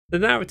The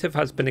narrative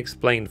has been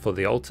explained for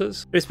the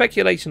alters, there's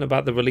speculation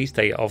about the release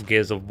date of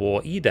Gears of War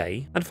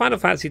E-Day, and Final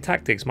Fantasy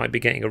Tactics might be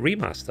getting a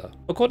remaster.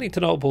 According to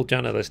notable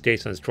journalist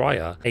Jason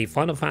Stryer, a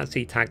Final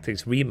Fantasy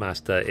Tactics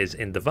remaster is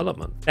in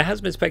development. There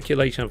has been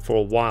speculation for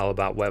a while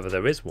about whether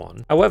there is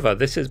one. However,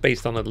 this is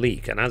based on a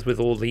leak, and as with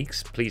all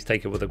leaks, please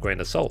take it with a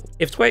grain of salt.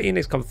 If Square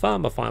Enix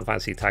confirm a Final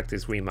Fantasy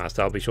Tactics remaster,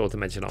 I'll be sure to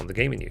mention it on the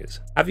gaming news.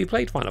 Have you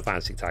played Final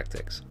Fantasy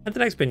Tactics? And the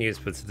next bit news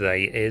for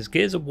today is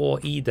Gears of War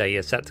E-Day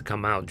is set to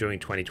come out during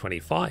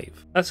 2025.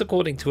 That's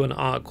according to an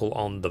article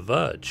on The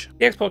Verge.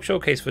 The Xbox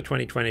Showcase for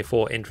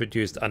 2024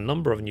 introduced a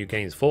number of new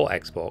games for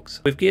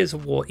Xbox, with Gears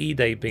of War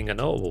E-Day being a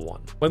notable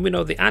one. When we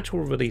know the actual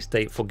release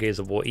date for Gears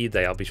of War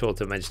E-Day, I'll be sure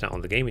to mention it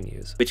on the gaming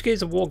news. Which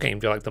Gears of War game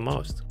do you like the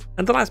most?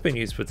 And the last bit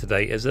news for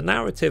today is the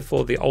narrative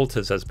for the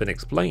alters has been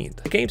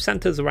explained. The game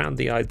centers around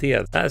the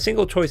idea that a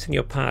single choice in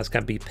your past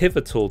can be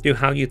pivotal to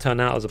how you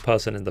turn out as a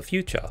person in the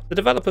future. The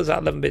developers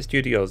at 11-bit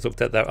Studios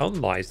looked at their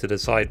own lives to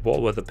decide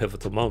what were the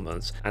pivotal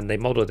moments, and they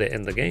modeled it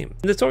in the game.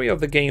 In the story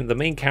of the game, the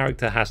main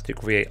character has to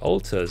create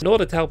alters in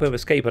order to help him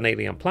escape an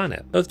alien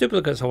planet. Those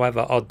duplicates,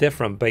 however, are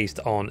different based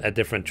on a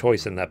different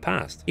choice in their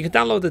past. You can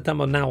download the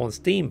demo now on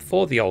Steam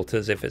for the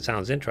alters if it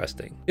sounds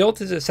interesting. The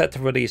alters is set to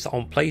release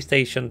on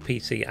PlayStation,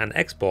 PC, and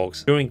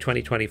Xbox during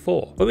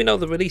 2024. When we know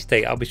the release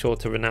date, I'll be sure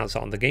to announce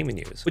it on the gaming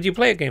news. Would you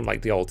play a game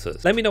like the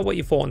alters? Let me know what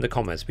you thought in the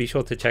comments. Be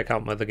sure to check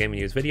out my other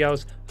gaming news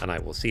videos, and I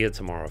will see you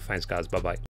tomorrow. Thanks guys, bye bye.